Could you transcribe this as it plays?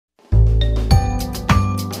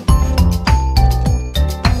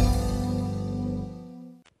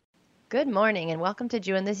Good morning and welcome to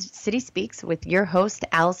Jew in the City Speaks with your host,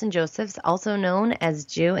 Allison Josephs, also known as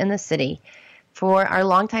Jew in the City. For our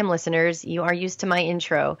longtime listeners, you are used to my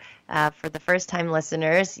intro. For the first-time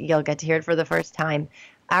listeners, you'll get to hear it for the first time.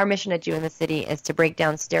 Our mission at Jew in the City is to break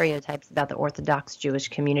down stereotypes about the Orthodox Jewish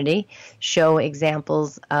community, show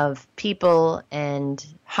examples of people and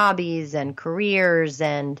hobbies and careers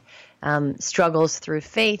and struggles through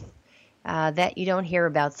faith that you don't hear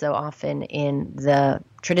about so often in the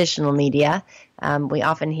traditional media. We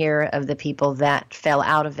often hear of the people that fell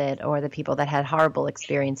out of it or the people that had horrible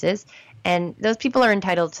experiences. And those people are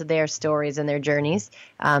entitled to their stories and their journeys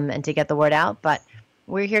and to get the word out. But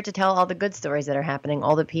we're here to tell all the good stories that are happening,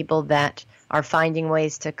 all the people that are finding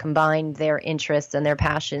ways to combine their interests and their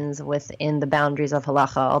passions within the boundaries of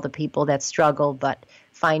halacha, all the people that struggle but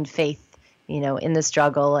find faith in the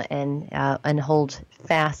struggle and hold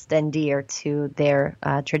fast and dear to their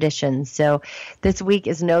traditions. So this week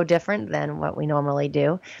is no different than what we normally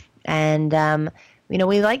do. And,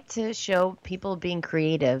 we like to show people being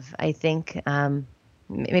creative. I think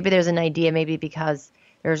maybe there's an idea, maybe because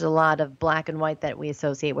there's a lot of black and white that we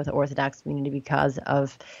associate with the Orthodox community because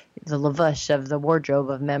of the lavush of the wardrobe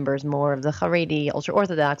of members, more of the Haredi,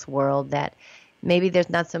 ultra-Orthodox world, that maybe there's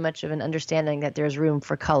not so much of an understanding that there's room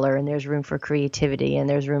for color and there's room for creativity and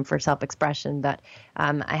there's room for self-expression. But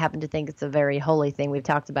I happen to think it's a very holy thing. We've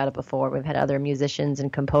talked about it before. We've had other musicians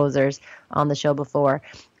and composers on the show before.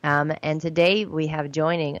 And today we have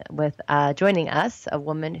joining us a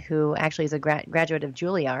woman who actually is a graduate of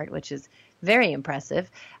Juilliard, which is very impressive.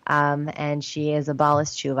 And she is a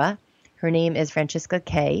Balas Tshuva. Her name is Franciska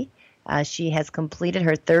Kay. She has completed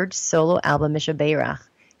her third solo album, Misha Beirach.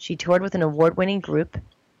 She toured with an award-winning group,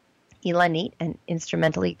 Ilanit, and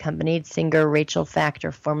instrumentally accompanied singer Rachel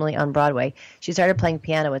Factor, formerly on Broadway. She started playing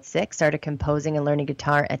piano at 6, started composing and learning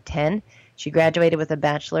guitar at 10. She graduated with a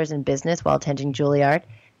bachelor's in business while attending Juilliard,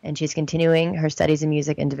 and she's continuing her studies in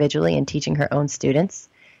music individually and teaching her own students.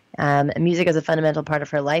 Music is a fundamental part of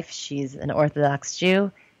her life. She's an Orthodox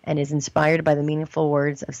Jew and is inspired by the meaningful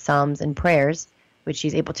words of psalms and prayers, which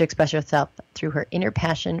she's able to express herself through her inner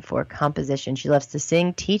passion for composition. She loves to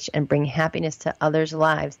sing, teach, and bring happiness to others'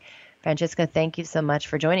 lives. Franciska, thank you so much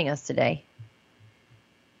for joining us today.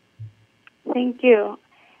 Thank you,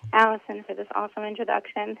 Allison, for this awesome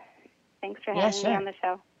introduction. Thanks for having me on the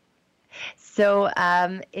show. So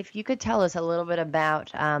if you could tell us a little bit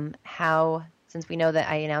about how, since we know that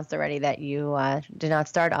I announced already that you did not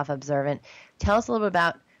start off observant, tell us a little bit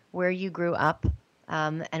about where you grew up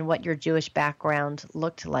and what your Jewish background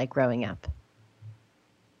looked like growing up.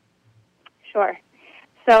 Sure.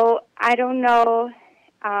 So I don't know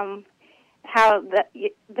how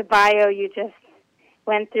the bio you just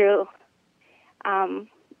went through,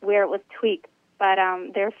 where it was tweaked, but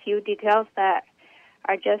there are a few details that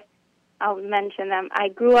are just, I'll mention them. I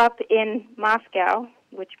grew up in Moscow,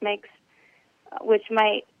 which might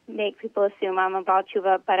make people assume I'm a Baal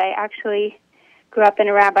Tshuva, but I actually grew up in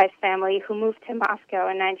a rabbi's family who moved to Moscow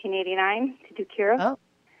in 1989 to do kiruv. Oh.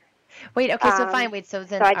 Wait, okay, so fine. Wait, so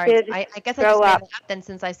then I guess I just made that up then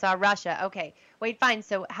since I saw Russia. Okay. Wait, fine.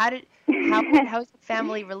 So how is the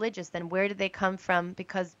family religious then? Where did they come from?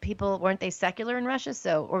 Because weren't they secular in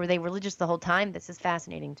Russia? Or were they religious the whole time? This is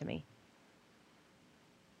fascinating to me.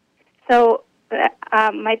 So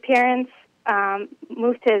my parents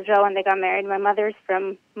moved to Israel when they got married. My mother's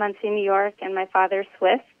from Monsey, New York, and my father's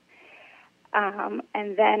Swiss.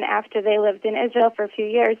 And then after they lived in Israel for a few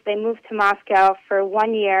years, they moved to Moscow for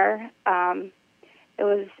 1 year. It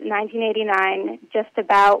was 1989, just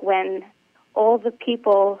about when all the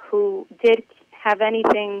people who did have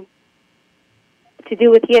anything to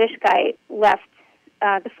do with Yiddishkeit left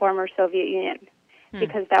the former Soviet Union,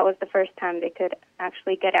 because that was the first time they could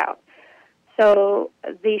actually get out. So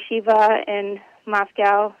the yeshiva in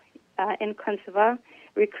Moscow, in Kuntseva,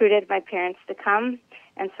 recruited my parents to come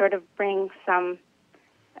and sort of bring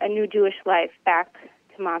a new Jewish life back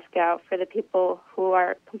to Moscow for the people who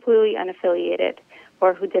are completely unaffiliated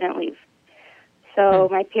or who didn't leave. So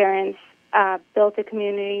my parents built a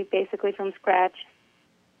community basically from scratch.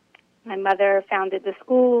 My mother founded the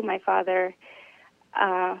school. My father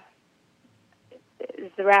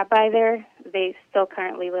is the rabbi there. They still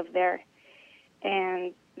currently live there.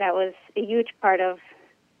 And that was a huge part of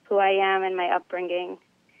who I am and my upbringing.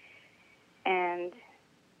 And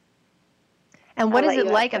what is it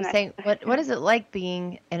like? What is it like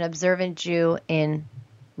being an observant Jew in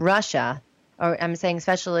Russia? Or I'm saying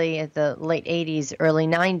especially at the late 80s, early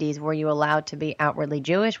 90s, were you allowed to be outwardly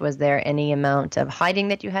Jewish? Was there any amount of hiding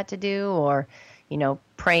that you had to do, or,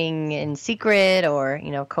 praying in secret, or,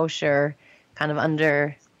 kosher kind of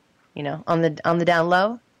under, on the down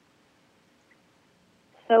low?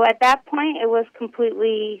 So at that point, it was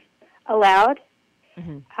completely allowed.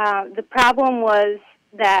 The problem was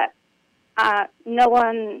that no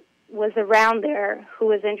one was around there who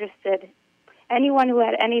was interested. Anyone who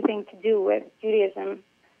had anything to do with Judaism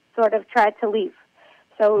sort of tried to leave.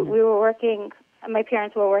 So my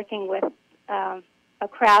parents were working with a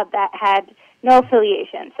crowd that had no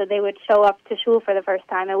affiliation. So they would show up to shul for the first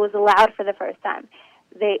time. It was allowed for the first time.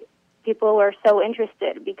 People were so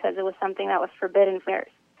interested because it was something that was forbidden for years.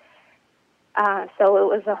 So it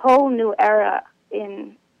was a whole new era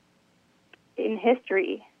in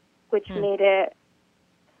history, which made it,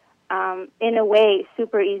 in a way,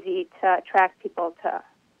 super easy to attract people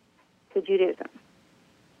to Judaism.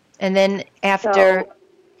 And then after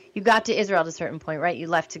you got to Israel at a certain point, right? You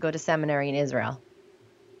left to go to seminary in Israel.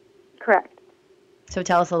 Correct. So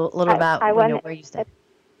tell us a little about where you studied.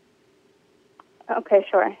 Okay,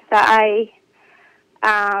 sure. So I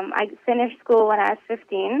finished school when I was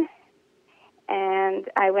 15, and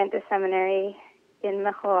I went to seminary in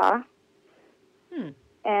Mechoa.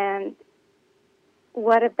 And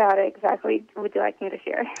what about it exactly would you like me to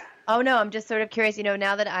share? Oh, no, I'm just sort of curious.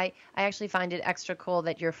 Now that I actually find it extra cool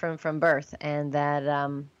that you're from birth and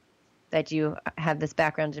that you have this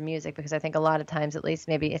background in music, because I think a lot of times, at least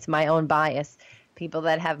maybe it's my own bias, people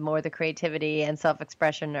that have more the creativity and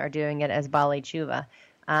self-expression are doing it as Balei Tshuva.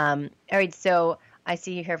 All right, so I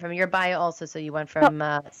see you here from your bio also, so you went from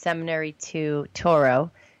seminary to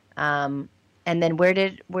Toro. And then where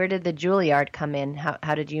did the Juilliard come in?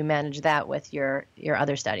 How did you manage that with your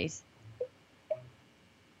other studies?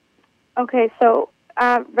 Okay, so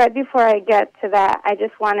right before I get to that, I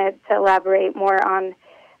just wanted to elaborate more on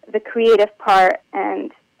the creative part.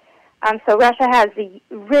 And so Russia has the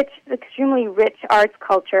extremely rich arts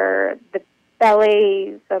culture, the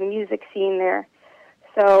ballet, the music scene there.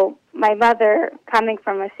 So my mother, coming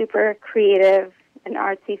from a super creative and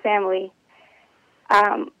artsy family,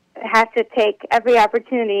 had to take every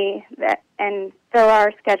opportunity and fill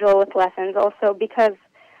our schedule with lessons. Also, because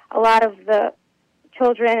a lot of the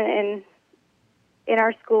children in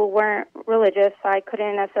our school weren't religious, so I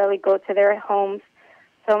couldn't necessarily go to their homes.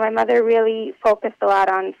 So my mother really focused a lot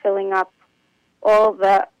on filling up all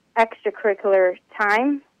the extracurricular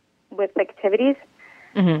time with activities.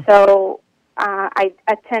 So I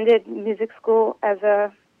attended music school as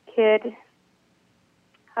a kid.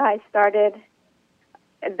 I started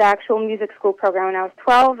the actual music school program when I was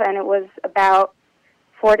 12, and it was about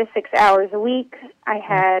 4 to 6 hours a week. I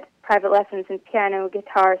had private lessons in piano,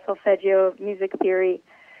 guitar, solfeggio, music theory,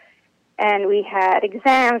 and we had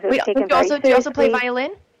exams. It was taken very seriously. Do you also play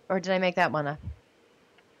violin, or did I make that one up?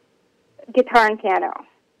 Guitar and piano.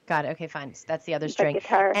 Got it. Okay, fine. So that's the other string.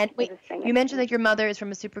 Guitar and wait, you mentioned that your mother is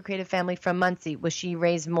from a super creative family from Muncie. Was she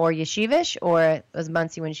raised more yeshivish, or was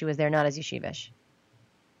Muncie when she was there not as yeshivish?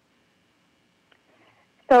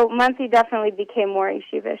 So Muncie definitely became more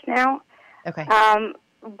yeshivish now. Okay.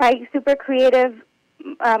 By super creative,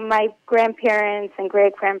 my grandparents and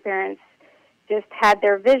great-grandparents just had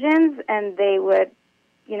their visions, and they would,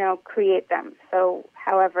 create them. So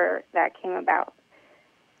however that came about.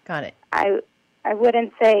 Got it. I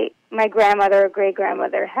wouldn't say my grandmother or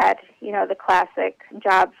great-grandmother had, the classic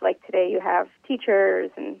jobs like today you have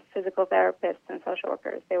teachers and physical therapists and social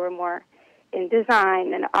workers. They were more in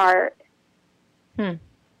design and art,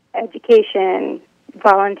 education,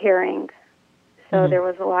 volunteering. So there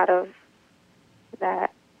was a lot of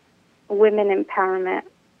that women empowerment.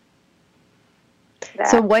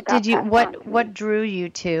 So what drew you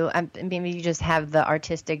to, maybe you just have the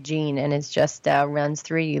artistic gene and it's just runs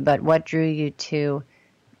through you, but what drew you to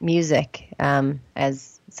music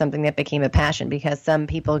as something that became a passion? Because some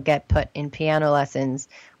people get put in piano lessons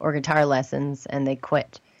or guitar lessons and they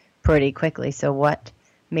quit pretty quickly. So what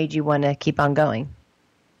made you want to keep on going?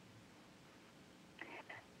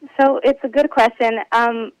 So it's a good question.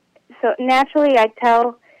 So naturally, I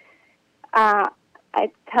tell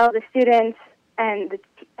the students and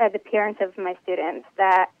the parents of my students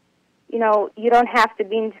that, you don't have to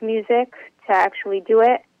be into music to actually do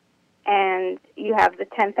it. And you have the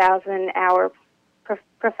 10,000 hour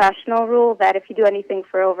professional rule that if you do anything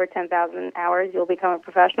for over 10,000 hours, you'll become a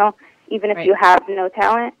professional, even if you have no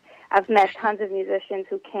talent. I've met tons of musicians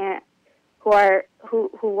who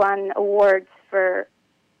won awards for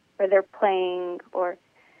their playing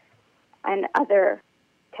and other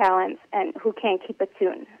talents, and who can't keep a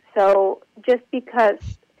tune. So just because,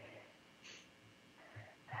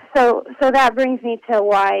 so that brings me to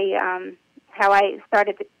why, how I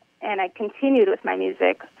started and I continued with my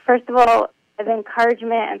music. First of all, the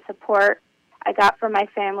encouragement and support I got from my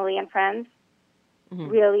family and friends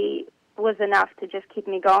really was enough to just keep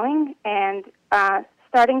me going. And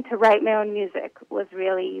starting to write my own music was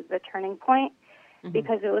really the turning point,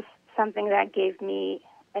 because it was something that gave me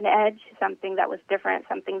an edge, something that was different,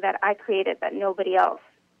 something that I created that nobody else.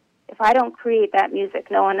 If I don't create that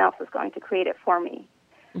music, no one else is going to create it for me.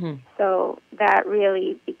 So that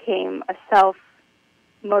really became a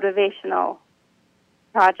self-motivational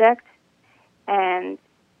project. And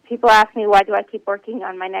people ask me, why do I keep working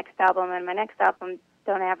on my next album? And my next album,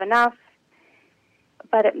 don't have enough.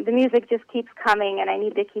 But the music just keeps coming, and I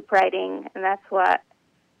need to keep writing, and that's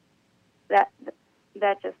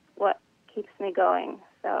just what keeps me going.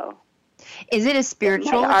 So, is it a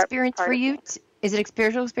spiritual experience for you? Is it a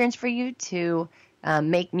spiritual experience for you to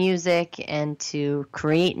make music and to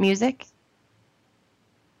create music?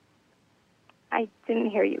 I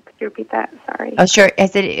didn't hear you. Could you repeat that? Sorry. Oh, sure.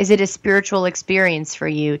 Is it a spiritual experience for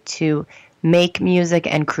you to make music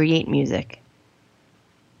and create music?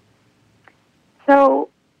 So,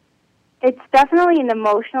 it's definitely an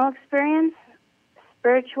emotional experience.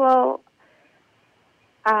 Spiritual,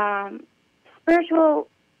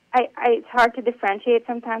 it's hard to differentiate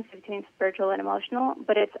sometimes between spiritual and emotional,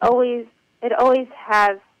 but it always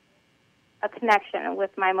has a connection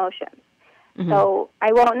with my emotions. So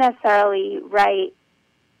I won't necessarily write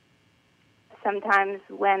sometimes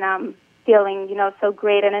when I'm feeling, so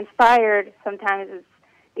great and inspired. Sometimes it's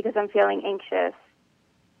because I'm feeling anxious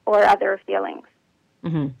or other feelings.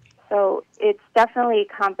 So it's definitely a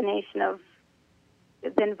combination of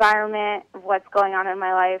the environment, of what's going on in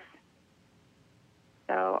my life.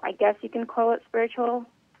 So I guess you can call it spiritual.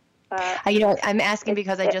 I'm asking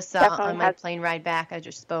because I just saw on my plane ride back, I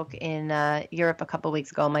just spoke in Europe a couple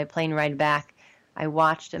weeks ago. On my plane ride back, I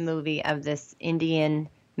watched a movie of this Indian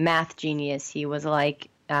math genius. He was like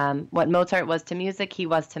what Mozart was to music, he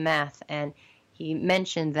was to math. And he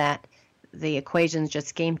mentioned that the equations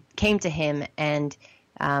just came to him, and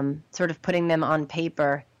sort of putting them on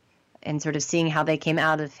paper and sort of seeing how they came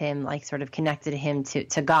out of him, like sort of connected him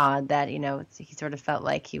to God, that, he sort of felt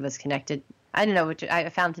like he was connected. I don't know, which I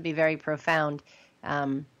found to be very profound,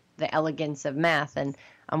 the elegance of math. And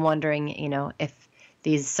I'm wondering, if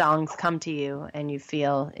these songs come to you and you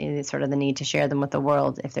feel sort of the need to share them with the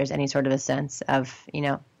world, if there's any sort of a sense of,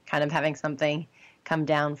 kind of having something come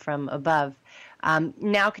down from above.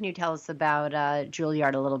 Now, can you tell us about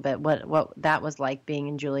Juilliard a little bit? What that was like being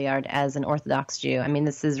in Juilliard as an Orthodox Jew? I mean,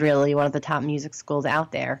 this is really one of the top music schools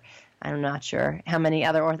out there. I'm not sure how many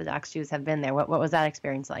other Orthodox Jews have been there. What was that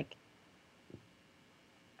experience like?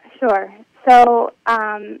 Sure. So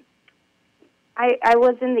I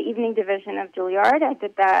was in the evening division of Juilliard. I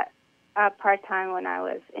did that part-time when I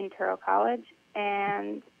was in Touro College.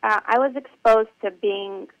 And I was exposed to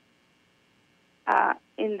being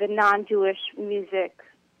in the non-Jewish music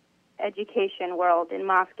education world in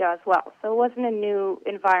Moscow as well. So it wasn't a new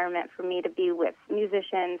environment for me to be with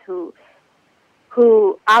musicians who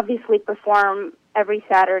obviously perform every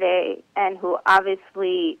Saturday and who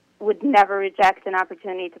obviously would never reject an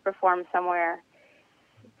opportunity to perform somewhere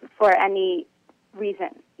for any reason.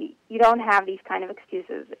 You don't have these kind of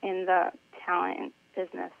excuses in the talent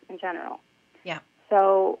business in general. Yeah.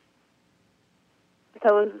 So it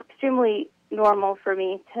was extremely normal for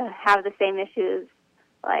me to have the same issues.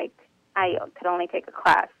 Like, I could only take a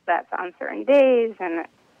class that's on certain days, and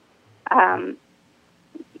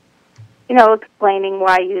explaining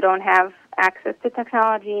why you don't have access to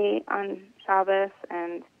technology on Shabbos,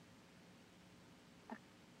 and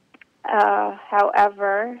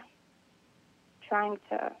however, trying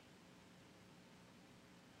to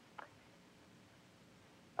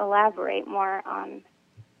elaborate more on.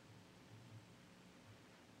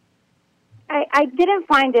 I didn't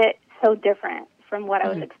find it so different from what I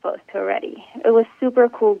was exposed to already. It was super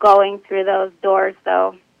cool going through those doors,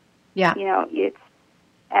 though. Yeah. It's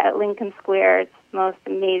at Lincoln Square. It's the most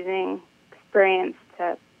amazing experience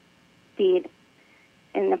to be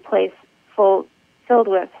in a place filled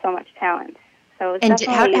with so much talent. So it's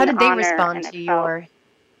definitely how did they honor, respond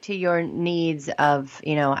to your needs of,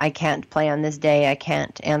 I can't play on this day, I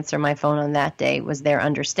can't answer my phone on that day? Was there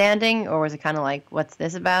understanding, or was it kind of like, what's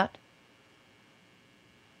this about?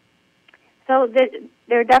 So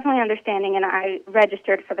they're definitely understanding, and I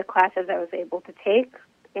registered for the classes I was able to take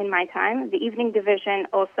in my time. The evening division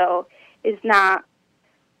also is not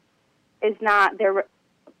their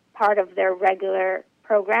part of their regular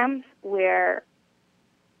programs where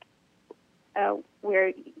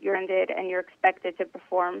you're ended and you're expected to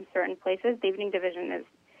perform certain places. The evening division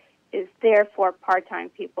is there for part-time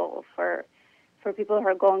people, for people who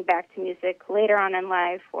are going back to music later on in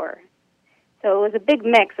life, so it was a big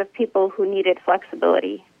mix of people who needed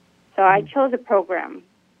flexibility. So I chose a program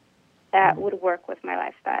that would work with my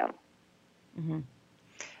lifestyle. Mm-hmm.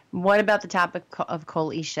 What about the topic of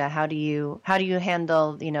Kol Isha? How do you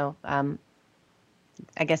handle,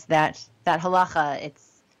 I guess that halacha?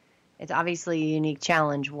 It's obviously a unique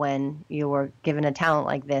challenge when you are given a talent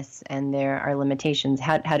like this and there are limitations.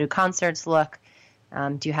 How do concerts look?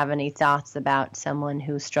 Do you have any thoughts about someone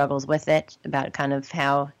who struggles with it, about kind of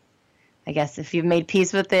how, I guess, if you've made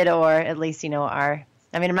peace with it, or at least, I'm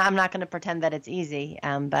not going to pretend that it's easy,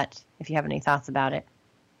 but if you have any thoughts about it.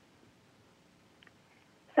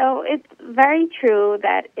 So it's very true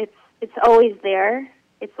that it's always there.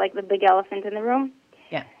 It's like the big elephant in the room.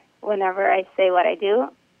 Yeah. Whenever I say what I do.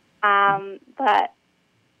 But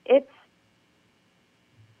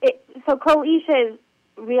so Kol Isha is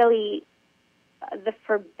really, the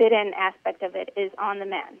forbidden aspect of it is on the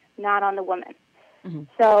man, not on the woman. Mm-hmm.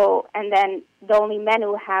 So, and then the only men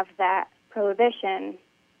who have that prohibition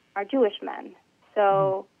are Jewish men.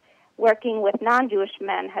 So working with non-Jewish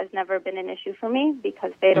men has never been an issue for me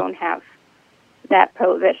because they don't have that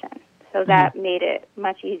prohibition. So that made it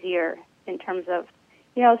much easier in terms of,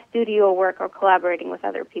 studio work or collaborating with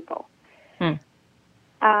other people. But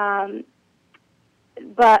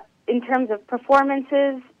in terms of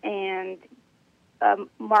performances and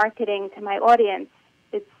marketing to my audience,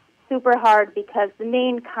 it's super hard because the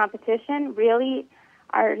main competition really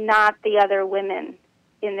are not the other women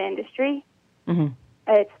in the industry.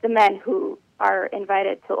 It's the men who are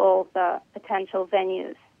invited to all the potential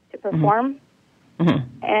venues to perform.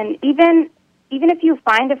 And even if you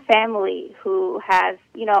find a family who has,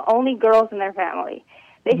 only girls in their family,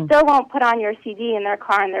 they still won't put on your CD in their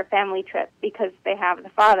car on their family trip because they have the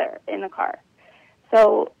father in the car.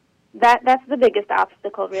 So that's the biggest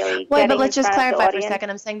obstacle, really. Well, but let's just clarify for a second.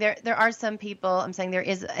 I'm saying there are some people. I'm saying there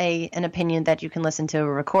is an opinion that you can listen to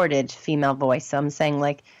a recorded female voice. So I'm saying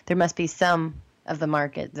like there must be some of the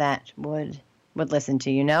market that would listen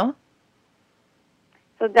to,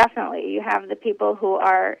 So definitely, you have the people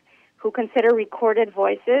who consider recorded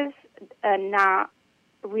voices not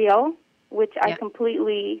real, which I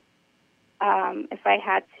completely, if I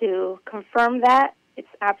had to confirm that, it's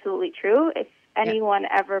absolutely true. If anyone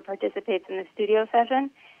ever participates in the studio session,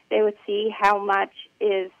 they would see how much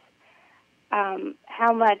happens,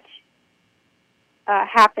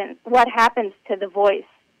 what happens to the voice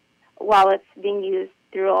while it's being used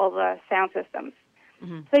through all the sound systems.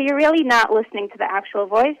 So you're really not listening to the actual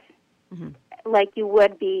voice like you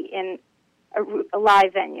would be in a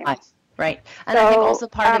live venue. Right. And I think also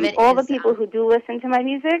part of it all is... the people who do listen to my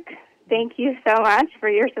music, thank you so much for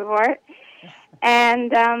your support.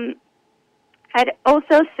 And I'd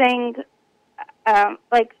also sing,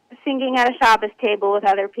 like singing at a Shabbos table with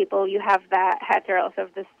other people. You have that heteros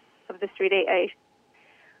of the street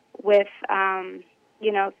with, 3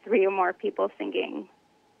 or more people singing.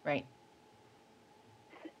 Right.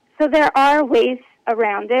 So there are ways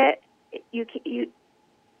around it. It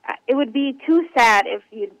would be too sad if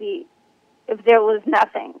there was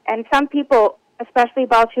nothing. And some people, especially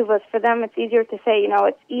Baal Teshuvos, for them it's easier to say,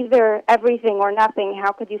 it's either everything or nothing.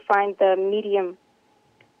 How could you find the medium?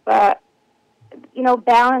 But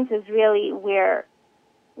balance is really where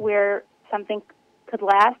something could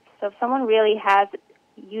last. So if someone really has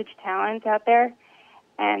huge talent out there,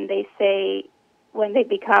 and they say when they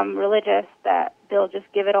become religious that they'll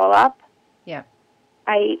just give it all up. Yeah.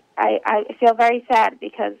 I feel very sad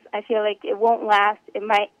because I feel like it won't last. It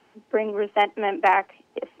might bring resentment back,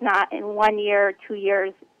 if not in 1 year, 2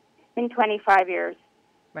 years, in 25 years.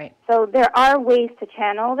 Right. So there are ways to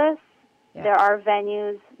channel this. Yeah. There are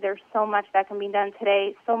venues. There's so much that can be done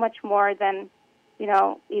today, so much more than,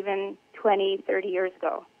 even 20, 30 years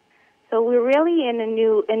ago. So we're really in a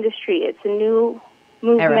new industry. It's a new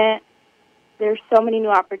movement. Era. There's so many new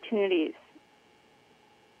opportunities.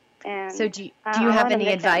 And so do you have any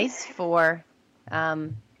advice for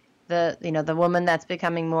the woman that's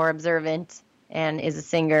becoming more observant and is a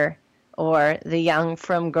singer, or the young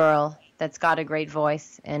frum girl that's got a great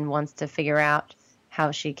voice and wants to figure out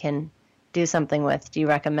how she can do something with? Do you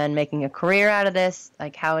recommend making a career out of this?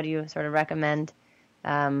 Like, how would you sort of recommend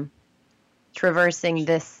traversing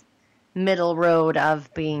this middle road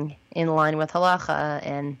of being in line with halacha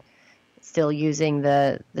and still using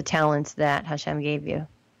the talents that Hashem gave you?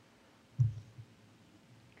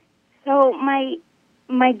 So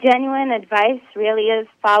my genuine advice really is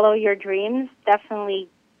follow your dreams. Definitely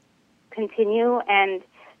continue and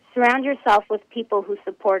surround yourself with people who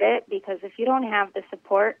support it, because if you don't have the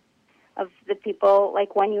support of the people,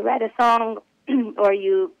 like when you write a song or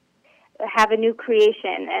you have a new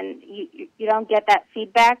creation and you don't get that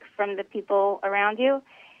feedback from the people around you,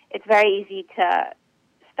 it's very easy to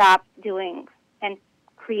stop doing and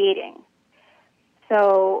creating.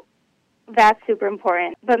 So that's super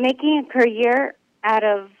important. But making a career out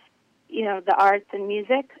of, the arts and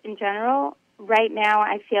music in general, right now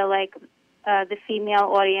I feel like the female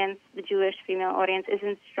audience, the Jewish female audience,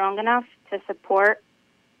 isn't strong enough to support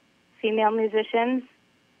female musicians.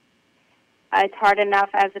 It's hard enough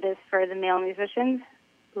as it is for the male musicians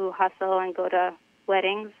who hustle and go to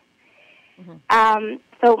weddings. Mm-hmm.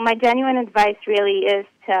 So my genuine advice really is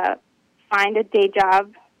to find a day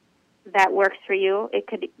job that works for you. It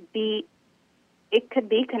could be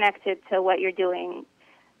connected to what you're doing.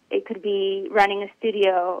 It could be running a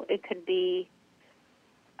studio. It could be,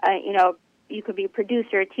 you could be a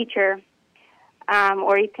producer, a teacher,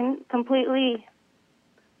 or you can completely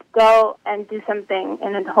go and do something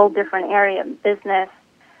in a whole different area, business.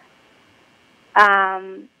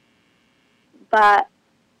 But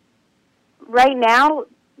right now,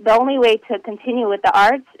 the only way to continue with the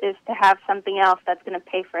arts is to have something else that's going to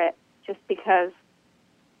pay for it, just because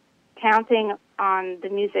counting on the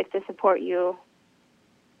music to support you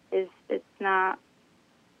it's not,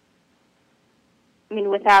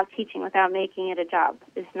 without teaching, without making it a job,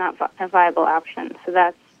 is not a viable option. So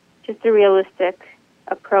that's just a realistic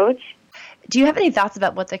approach. Do you have any thoughts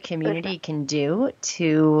about what the community can do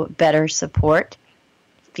to better support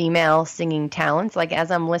female singing talents? Like,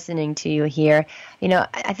 as I'm listening to you here,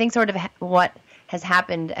 I think sort of what has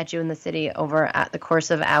happened at You in the City over at the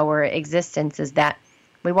course of our existence is that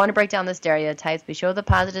we want to break down the stereotypes, we show the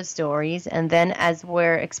positive stories, and then as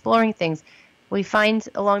we're exploring things, we find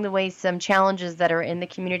along the way some challenges that are in the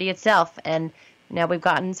community itself. And now we've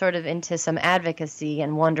gotten sort of into some advocacy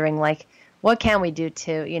and wondering, like, what can we do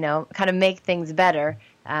to, kind of make things better?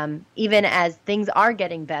 Even as things are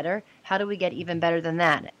getting better, how do we get even better than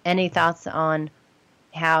that? Any thoughts on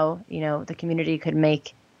how, the community could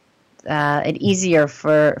make it easier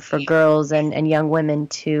for girls and young women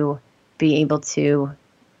to be able to,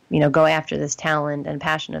 go after this talent and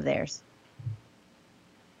passion of theirs?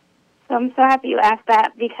 So I'm so happy you asked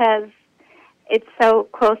that, because it's so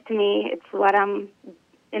close to me. It's what I'm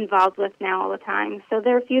involved with now all the time. So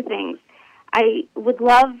there are a few things. I would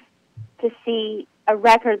love to see a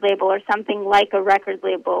record label or something like a record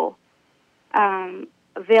label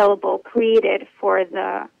available, created for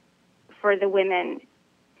the women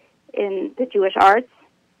in the Jewish arts.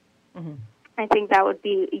 Mm-hmm. I think that would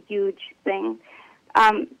be a huge thing.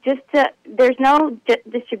 There's no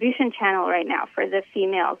distribution channel right now for the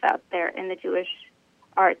females out there in the Jewish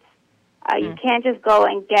arts. You can't just go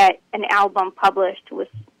and get an album published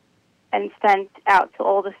and sent out to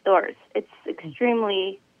all the stores. It's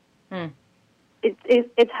extremely,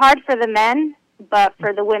 it's hard for the men, but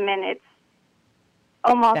for the women, it's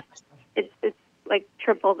almost, it's like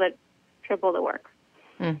triple the work.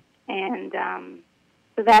 And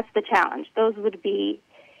so that's the challenge. Those would be.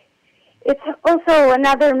 It's also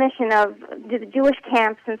another mission of the Jewish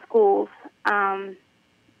camps and schools.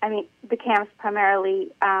 The camps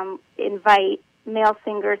primarily invite male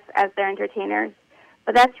singers as their entertainers,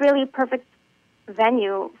 but that's really a perfect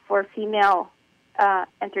venue for female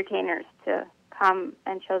entertainers to come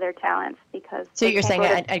and show their talents, because. So you're saying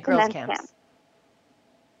at girls' camps?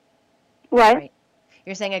 What? Right.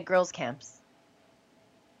 You're saying at girls' camps?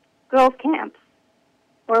 Girls' camps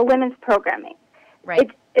or women's programming.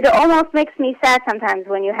 Right. It almost makes me sad sometimes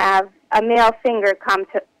when you have a male singer comes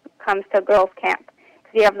to girls' camp,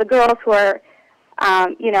 because you have the girls who are,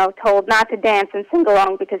 told not to dance and sing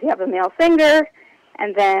along because you have a male singer,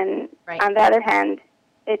 and then on the other hand,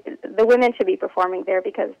 the women should be performing there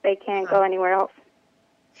because they can't go anywhere else.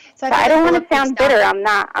 So I don't want to sound bitter. I'm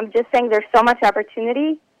not. I'm just saying there's so much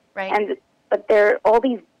opportunity, but there are all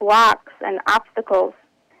these blocks and obstacles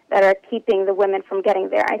that are keeping the women from getting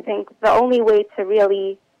there. I think the only way to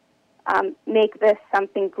really make this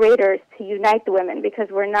something greater is to unite the women, because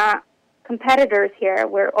we're not competitors here.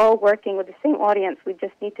 We're all working with the same audience. We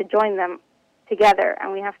just need to join them together,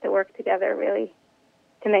 and we have to work together really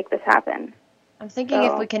to make this happen. I'm thinking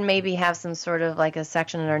if we can maybe have some sort of like a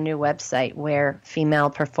section on our new website where female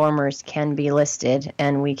performers can be listed,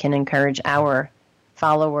 and we can encourage our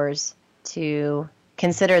followers to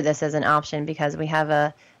consider this as an option, because we have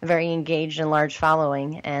a very engaged and large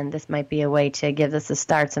following, and this might be a way to give this a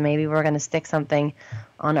start. So maybe we're going to stick something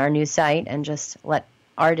on our new site and just let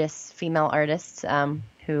female artists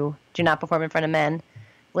who do not perform in front of men,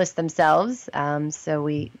 list themselves, so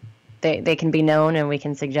they can be known, and we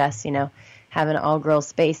can suggest, have an all-girls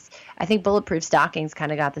space. I think Bulletproof Stockings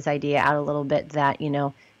kind of got this idea out a little bit that,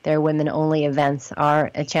 their women-only events are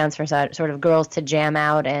a chance for sort of girls to jam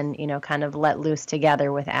out and, kind of let loose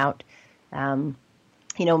together without,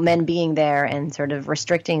 men being there and sort of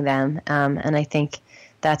restricting them. And I think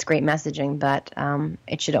that's great messaging, but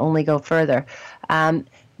it should only go further.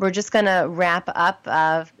 We're just going to wrap up,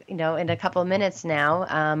 in a couple of minutes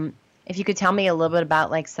now. If you could tell me a little bit about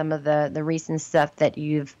like some of the recent stuff that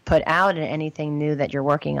you've put out and anything new that you're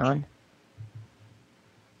working on.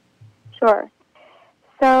 Sure.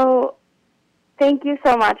 So thank you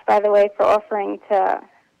so much, by the way, for offering to,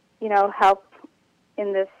 help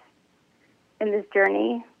in this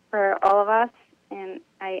journey for all of us. And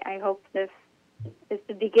I hope this is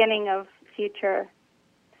the beginning of future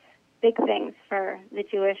big things for the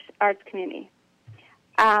Jewish arts community.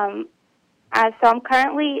 So I'm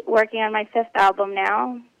currently working on my 5th album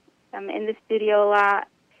now. I'm in the studio a lot.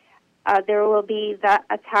 There will be the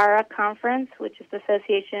Atara Conference, which is the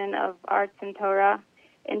Association of Arts and Torah,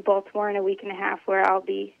 in Baltimore in a week and a half, where I'll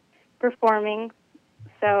be performing.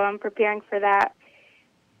 So I'm preparing for that.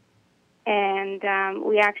 And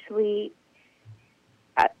we actually...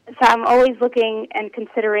 so I'm always looking and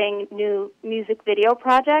considering new music video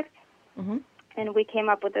projects. Mm-hmm. And we came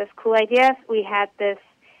up with this cool idea. We had this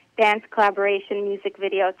dance collaboration music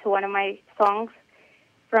video to one of my songs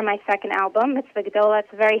from my 2nd album. It's the Gedola.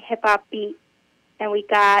 It's a very hip-hop beat. And we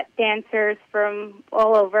got dancers from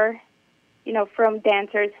all over, from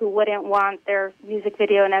dancers who wouldn't want their music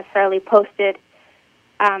video necessarily posted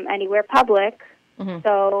anywhere public. Mm-hmm.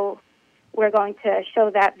 So we're going to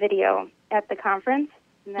show that video at the conference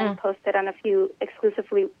and then post it on a few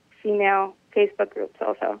exclusively female Facebook groups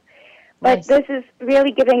also. But nice. This is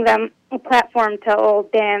really giving them a platform to all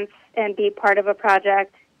dance and be part of a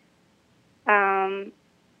project.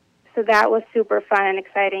 So that was super fun and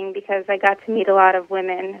exciting because I got to meet a lot of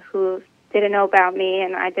women who didn't know about me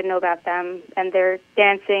and I didn't know about them. And they're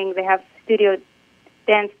dancing. They have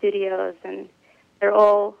dance studios, and they're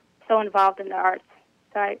all so involved in the arts.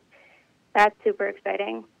 So that's super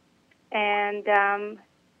exciting. And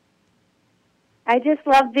I just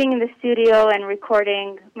love being in the studio and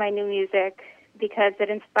recording my new music because it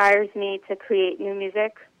inspires me to create new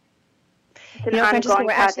music.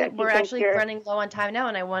 Franciska, we're actually running low on time now,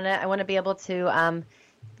 and I want to be able to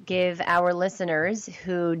give our listeners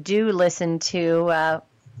who do listen to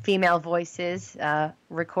female voices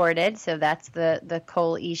recorded. So that's the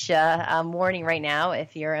Kol Isha warning right now.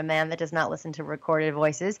 If you're a man that does not listen to recorded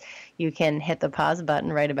voices, you can hit the pause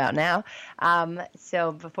button right about now.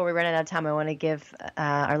 So before we run out of time, I want to give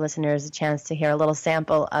our listeners a chance to hear a little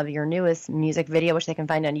sample of your newest music video, which they can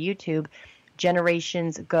find on YouTube,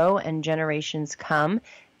 Generations Go and Generations Come.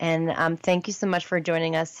 And thank you so much for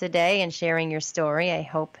joining us today and sharing your story. I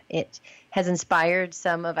hope it has inspired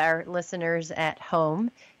some of our listeners at home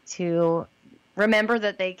to remember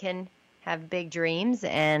that they can have big dreams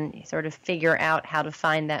and sort of figure out how to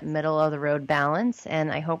find that middle-of-the-road balance.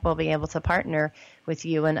 And I hope we'll be able to partner with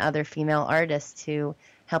you and other female artists to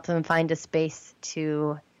help them find a space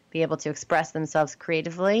to be able to express themselves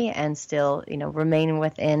creatively and still, remain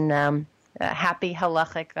within a happy,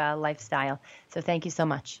 halachic lifestyle. So thank you so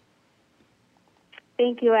much.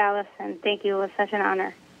 Thank you, Allison. Thank you. It was such an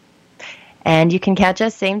honor. And you can catch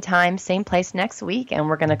us same time, same place next week. And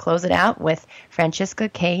we're going to close it out with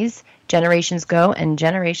Franciska Kay's Generations Go and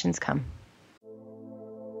Generations Come.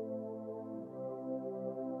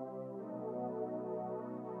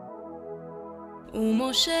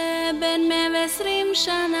 ומשה בן 120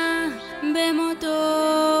 שנה במותו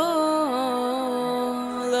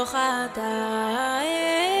לא חטאנו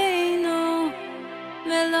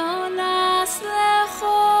ולא נסלחו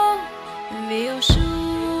ויהושע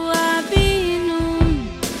בינו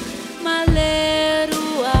מלא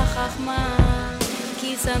רוח חכמה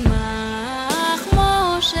כי שמח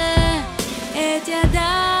משה את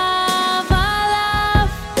ידיו עליו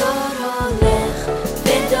דור הולך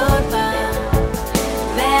ודור בא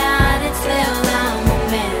והארץ לעולם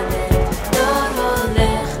עומדת דור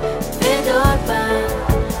הולך ודור בא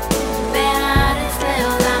והארץ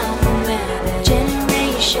לעולם עומדת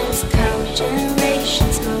Generations come,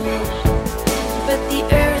 generations go but the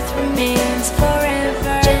earth remains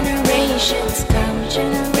forever Generations come,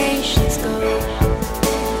 generations go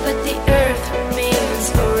but the earth remains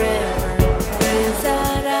forever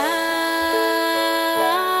וזרח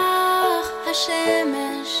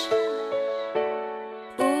השמש